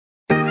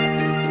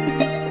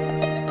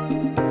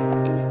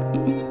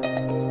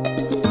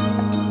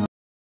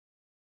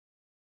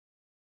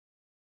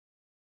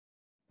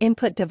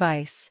Input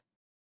device.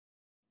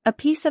 A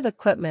piece of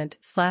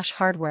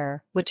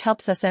equipment/hardware which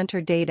helps us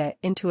enter data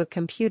into a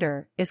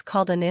computer is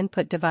called an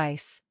input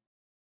device.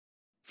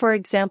 For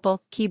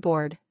example,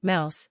 keyboard,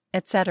 mouse,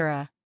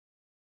 etc.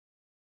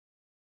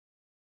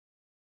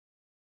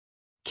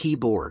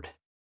 Keyboard.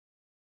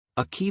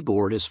 A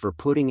keyboard is for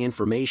putting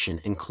information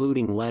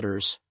including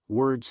letters,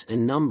 words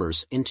and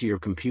numbers into your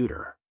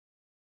computer.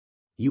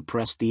 You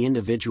press the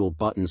individual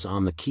buttons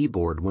on the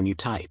keyboard when you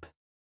type.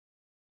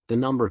 The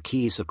number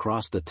keys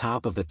across the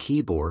top of the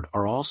keyboard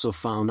are also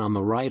found on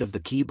the right of the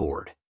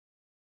keyboard.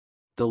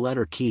 The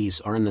letter keys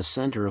are in the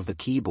center of the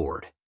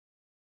keyboard.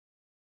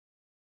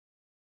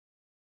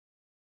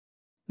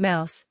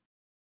 Mouse.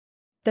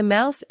 The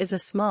mouse is a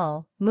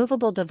small,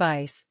 movable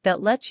device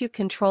that lets you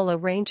control a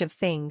range of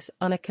things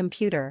on a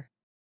computer.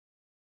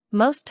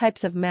 Most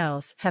types of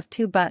mouse have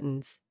 2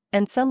 buttons,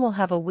 and some will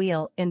have a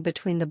wheel in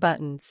between the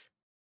buttons.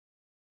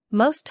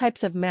 Most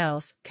types of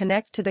mouse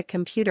connect to the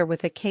computer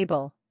with a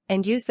cable,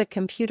 and use the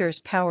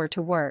computer's power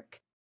to work.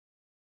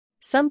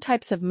 Some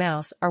types of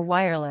mouse are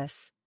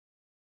wireless.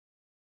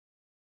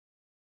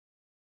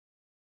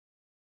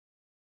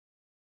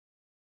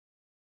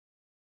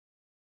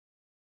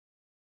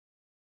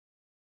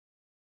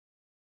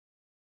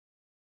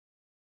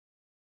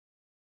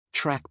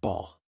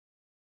 Trackball.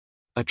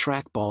 A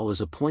trackball is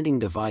a pointing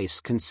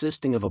device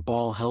consisting of a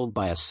ball held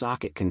by a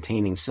socket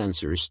containing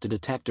sensors to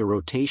detect a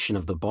rotation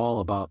of the ball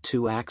about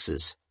 2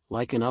 axes,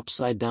 like an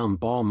upside-down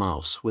ball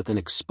mouse with an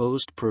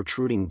exposed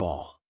protruding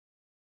ball.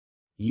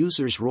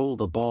 Users roll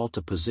the ball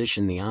to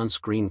position the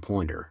on-screen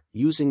pointer,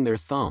 using their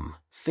thumb,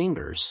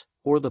 fingers,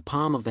 or the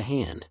palm of the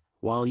hand,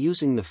 while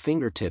using the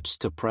fingertips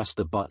to press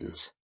the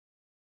buttons.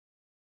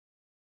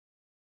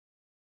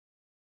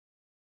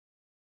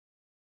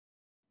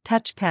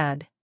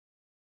 Touchpad.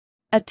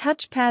 A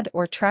touchpad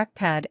or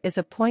trackpad is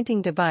a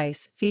pointing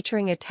device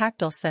featuring a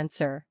tactile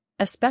sensor,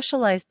 a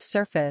specialized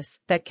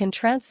surface that can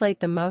translate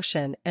the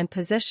motion and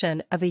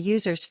position of a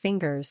user's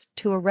fingers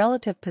to a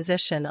relative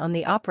position on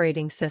the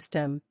operating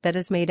system that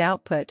is made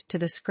output to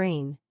the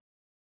screen.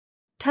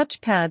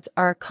 Touchpads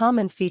are a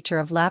common feature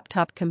of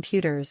laptop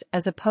computers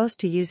as opposed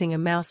to using a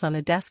mouse on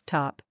a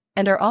desktop,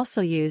 and are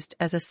also used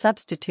as a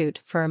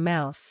substitute for a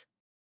mouse.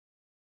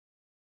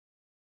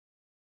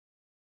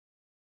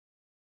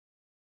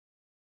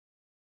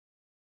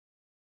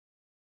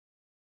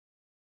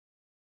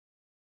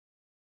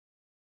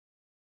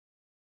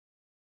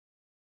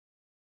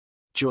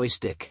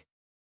 Joystick.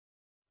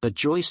 A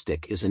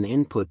joystick is an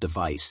input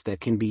device that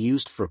can be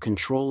used for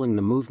controlling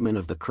the movement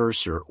of the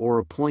cursor or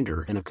a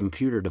pointer in a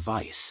computer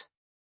device.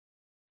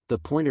 The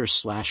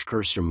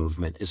pointer/cursor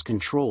movement is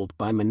controlled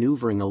by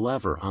maneuvering a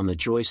lever on the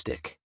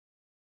joystick.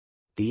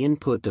 The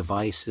input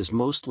device is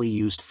mostly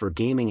used for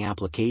gaming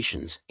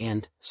applications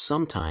and,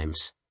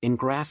 sometimes, in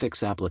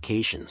graphics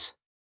applications.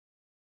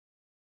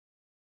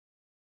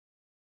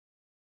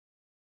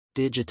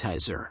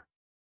 Digitizer.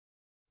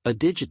 A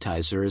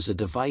digitizer is a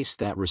device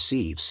that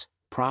receives,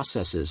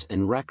 processes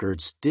and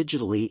records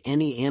digitally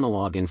any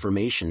analog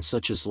information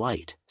such as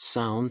light,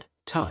 sound,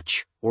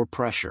 touch, or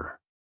pressure.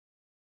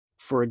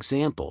 For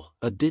example,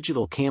 a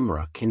digital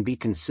camera can be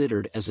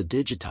considered as a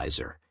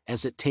digitizer,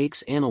 as it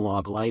takes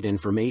analog light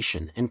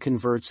information and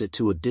converts it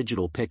to a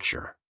digital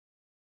picture.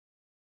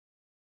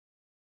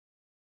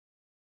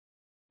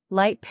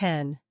 Light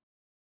pen.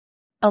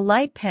 A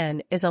light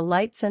pen is a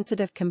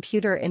light-sensitive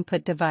computer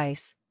input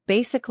device,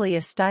 basically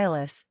a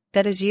stylus,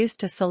 that is used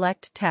to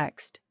select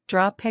text,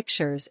 draw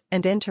pictures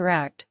and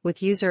interact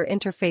with user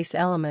interface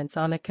elements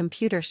on a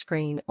computer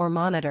screen or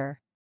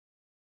monitor.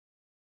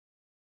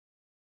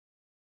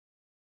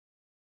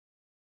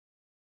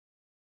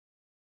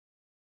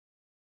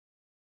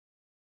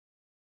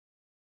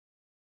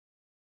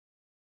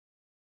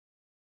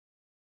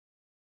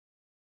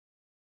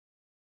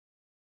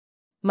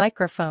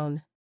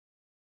 Microphone.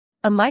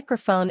 A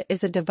microphone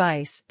is a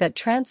device that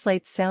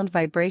translates sound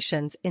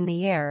vibrations in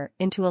the air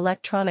into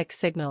electronic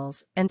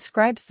signals and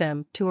scribes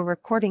them to a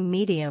recording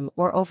medium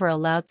or over a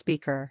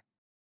loudspeaker.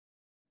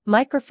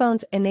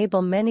 Microphones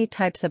enable many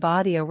types of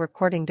audio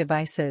recording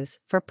devices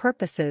for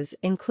purposes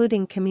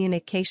including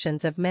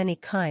communications of many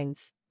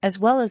kinds, as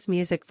well as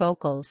music,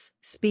 vocals,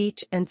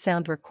 speech and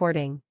sound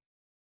recording.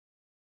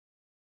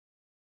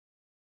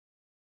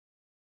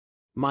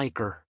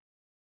 Micer.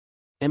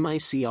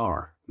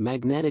 MICR,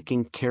 magnetic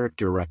ink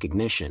character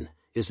recognition,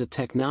 is a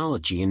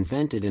technology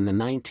invented in the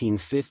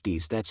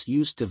 1950s that's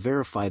used to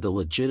verify the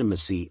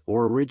legitimacy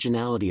or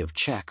originality of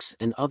checks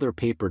and other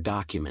paper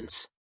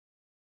documents.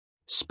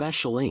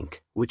 Special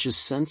ink, which is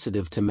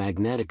sensitive to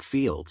magnetic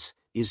fields,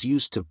 is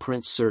used to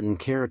print certain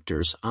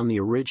characters on the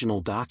original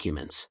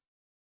documents.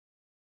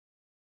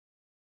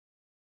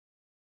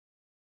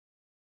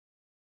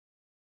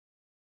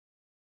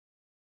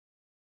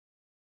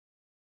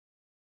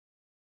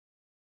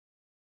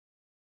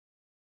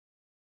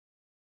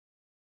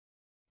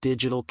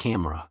 Digital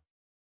camera.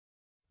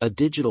 A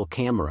digital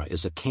camera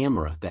is a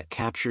camera that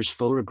captures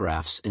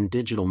photographs in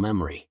digital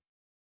memory.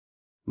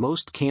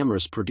 Most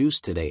cameras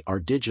produced today are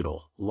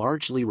digital,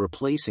 largely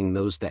replacing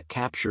those that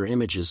capture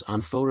images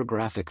on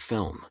photographic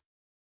film.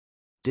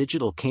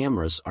 Digital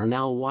cameras are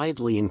now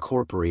widely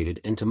incorporated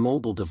into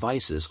mobile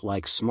devices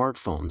like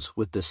smartphones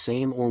with the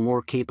same or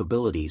more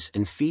capabilities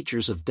and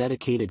features of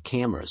dedicated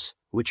cameras,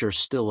 which are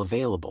still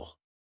available.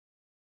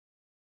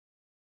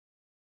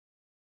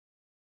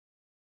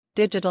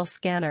 Digital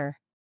scanner.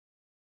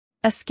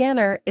 A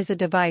scanner is a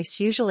device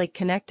usually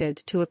connected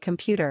to a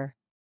computer.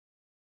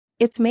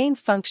 Its main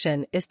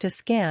function is to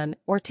scan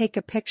or take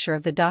a picture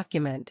of the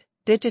document,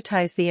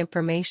 digitize the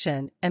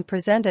information, and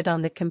present it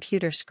on the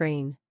computer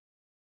screen.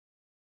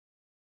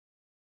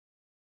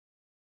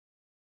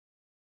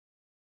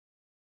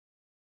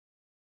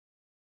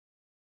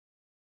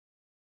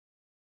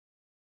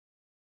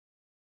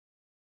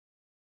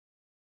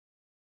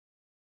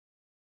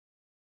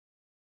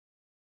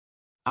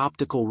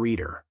 Optical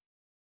reader.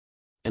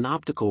 An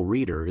optical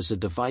reader is a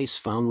device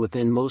found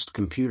within most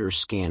computer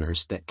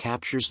scanners that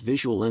captures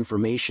visual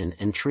information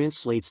and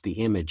translates the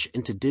image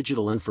into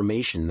digital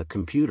information the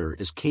computer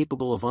is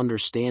capable of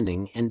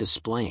understanding and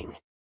displaying.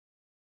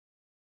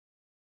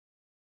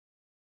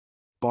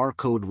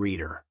 Barcode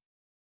reader.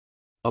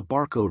 A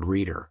barcode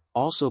reader,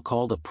 also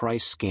called a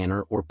price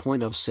scanner or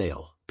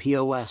point-of-sale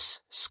 (POS)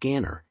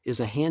 scanner, is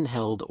a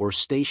handheld or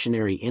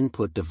stationary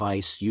input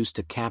device used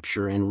to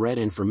capture and read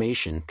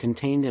information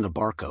contained in a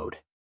barcode.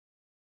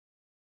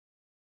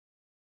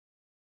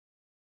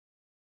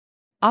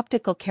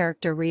 Optical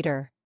character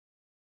reader.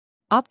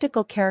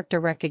 Optical character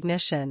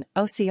recognition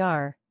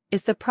 (OCR)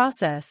 is the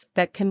process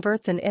that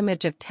converts an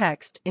image of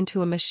text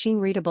into a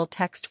machine-readable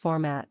text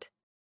format.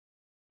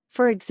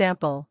 For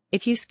example,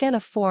 if you scan a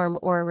form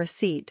or a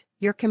receipt,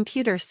 your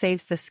computer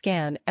saves the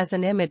scan as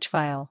an image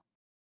file.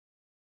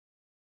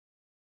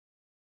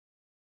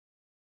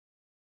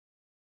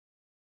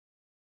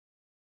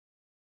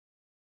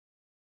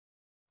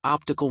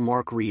 Optical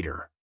mark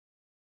reader.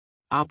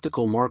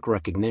 Optical mark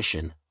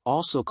recognition,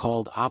 also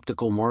called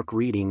optical mark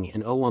reading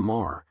and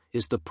OMR,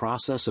 is the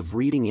process of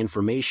reading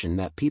information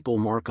that people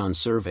mark on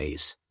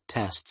surveys,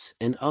 tests,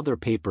 and other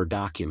paper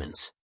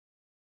documents.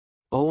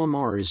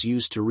 OMR is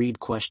used to read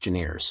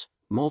questionnaires,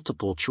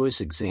 multiple choice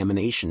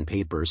examination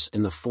papers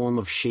in the form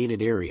of shaded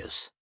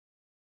areas.